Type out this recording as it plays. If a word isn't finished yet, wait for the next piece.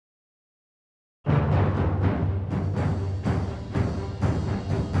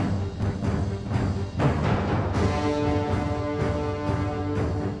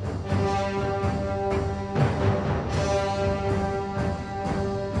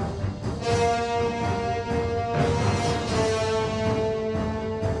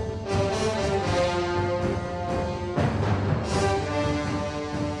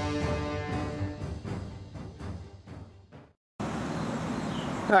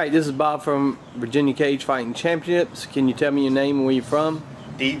Alright, this is Bob from Virginia Cage Fighting Championships. Can you tell me your name and where you're from?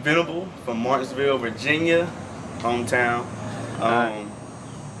 Venable from Martinsville, Virginia, hometown.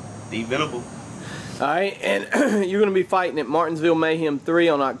 Venable. Alright, and you're going to be fighting at Martinsville Mayhem 3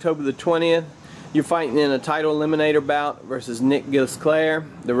 on October the 20th. You're fighting in a title eliminator bout versus Nick Gillisclair,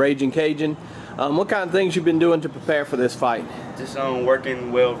 the Raging Cajun. What kind of things you've been doing to prepare for this fight? Just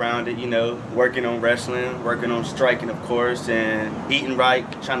working well-rounded, working on wrestling, working on striking, of course, and eating right,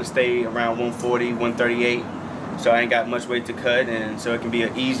 trying to stay around 140, 138. So I ain't got much weight to cut, and so it can be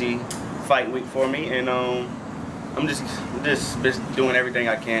an easy fight week for me. And I'm just doing everything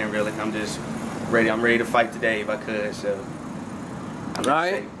I can, really. I'm just ready. I'm ready to fight today if I could. So. All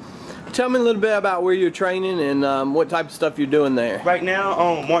right. Tell me a little bit about where you're training and what type of stuff you're doing there. Right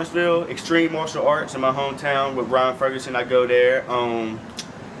now, Martinsville Extreme Martial Arts in my hometown with Brian Ferguson. I go there.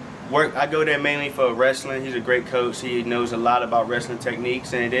 I go there mainly for wrestling. He's a great coach. He knows a lot about wrestling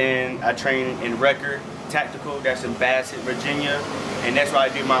techniques. And then I train in Record Tactical. That's in Bassett, Virginia. And that's where I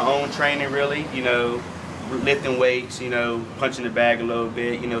do my own training, really. Lifting weights, punching the bag a little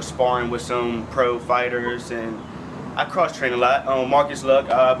bit, sparring with some pro fighters, and I cross train a lot. Marcus Luck,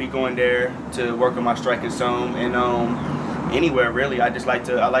 I'll be going there to work on my striking some, and anywhere really. I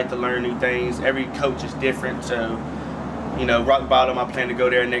like to learn new things. Every coach is different, so Rock Bottom, I plan to go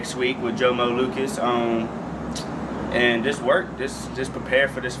there next week with Joe Mo Lucas, and just work, just prepare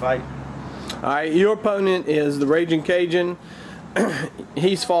for this fight. All right, your opponent is the Raging Cajun.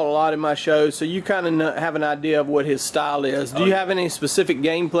 He's fought a lot in my shows, so you kind of have an idea of what his style is. Do you have any specific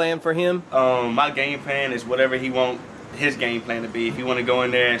game plan for him? My game plan is whatever he wants his game plan to be. If you want to go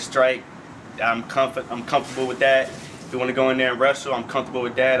in there and strike, I'm comfortable with that. If you want to go in there and wrestle, I'm comfortable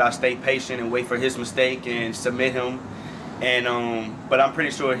with that. I'll stay patient and wait for his mistake and submit him. And but I'm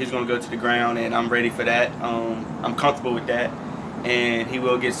pretty sure he's going to go to the ground, and I'm ready for that. I'm comfortable with that, and he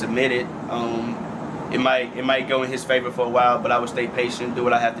will get submitted. It might go in his favor for a while, but I will stay patient, do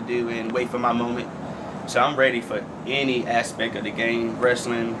what I have to do, and wait for my moment. So I'm ready for any aspect of the game: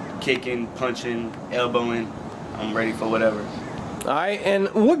 wrestling, kicking, punching, elbowing. I'm ready for whatever. All right, and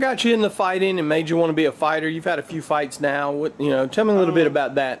what got you into fighting and made you want to be a fighter? You've had a few fights now. Tell me a little bit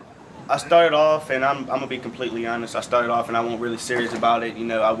about that. I started off, and I'm gonna be completely honest. I started off, and I wasn't really serious about it.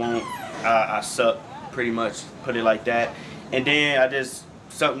 I suck, pretty much, put it like that. And then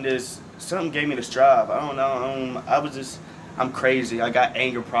something gave me the strive. I don't know. I'm crazy. I got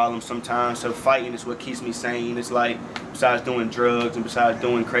anger problems sometimes. So fighting is what keeps me sane. It's like, besides doing drugs and besides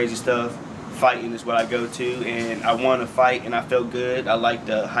doing crazy stuff, fighting is what I go to. And I want to fight, and I felt good. I like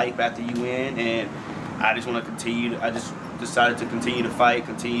the hype after you win, and I just want to continue. I just decided to continue to fight,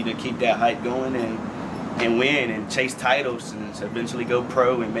 continue to keep that hype going, and win and chase titles, and eventually go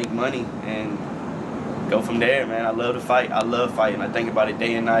pro and make money and go from there, man. I love to fight. I love fighting. I think about it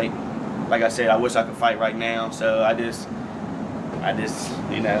day and night. Like I said, I wish I could fight right now. So I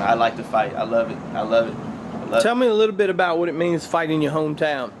like to fight. I love it. I love it. Tell me a little bit about what it means to fight in your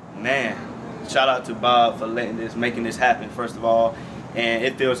hometown. Man, shout out to Bob for making this happen, first of all. And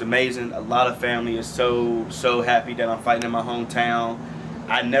it feels amazing. A lot of family is so happy that I'm fighting in my hometown.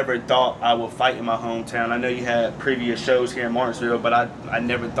 I never thought I would fight in my hometown. I know you had previous shows here in Martinsville, but I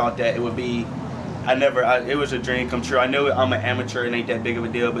never thought that it would be. It was a dream come true. I know I'm an amateur and ain't that big of a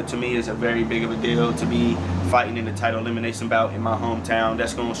deal, but to me it's a very big of a deal to be fighting in the title elimination bout in my hometown.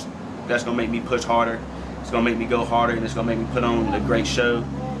 That's gonna make me push harder. It's gonna make me go harder, and it's gonna make me put on a great show.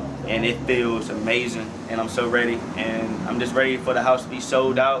 And it feels amazing, and I'm so ready. And I'm just ready for the house to be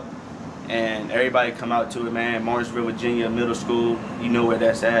sold out, and everybody come out to it, man. Martinsville, Virginia, middle school, you know where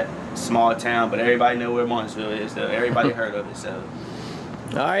that's at. Small town, but everybody know where Martinsville is, though. Everybody heard of it, so.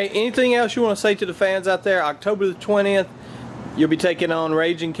 All right, anything else you want to say to the fans out there? October the 20th, you'll be taking on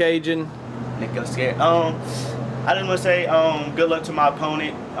Raging Cajun. Nick Gillisclair. I just want to say good luck to my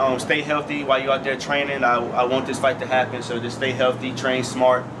opponent. Stay healthy while you're out there training. I want this fight to happen, so just stay healthy, train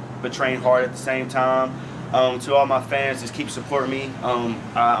smart, but train hard at the same time. To all my fans, just keep supporting me.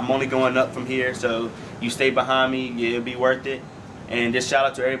 I'm only going up from here, so you stay behind me, yeah, it'll be worth it. And just shout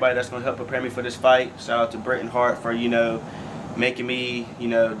out to everybody that's going to help prepare me for this fight. Shout out to Britton Hart for, making me,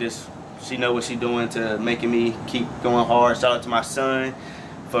 she know what she's doing to making me keep going hard. Shout out to my son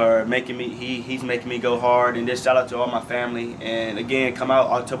for making me, he's making me go hard. And just shout out to all my family. And again, come out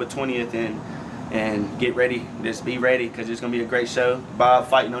October 20th and get ready. Just be ready, because it's going to be a great show. Bob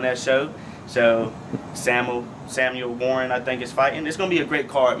fighting on that show. So Samuel Warren, I think, is fighting. It's going to be a great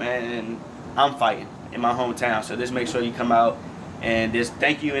card, man. And I'm fighting in my hometown. So just make sure you come out, and just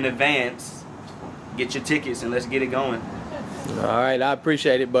thank you in advance. Get your tickets and let's get it going. All right, I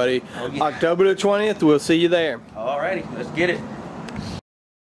appreciate it, buddy. Oh, yeah. October the 20th, we'll see you there. All righty, let's get it.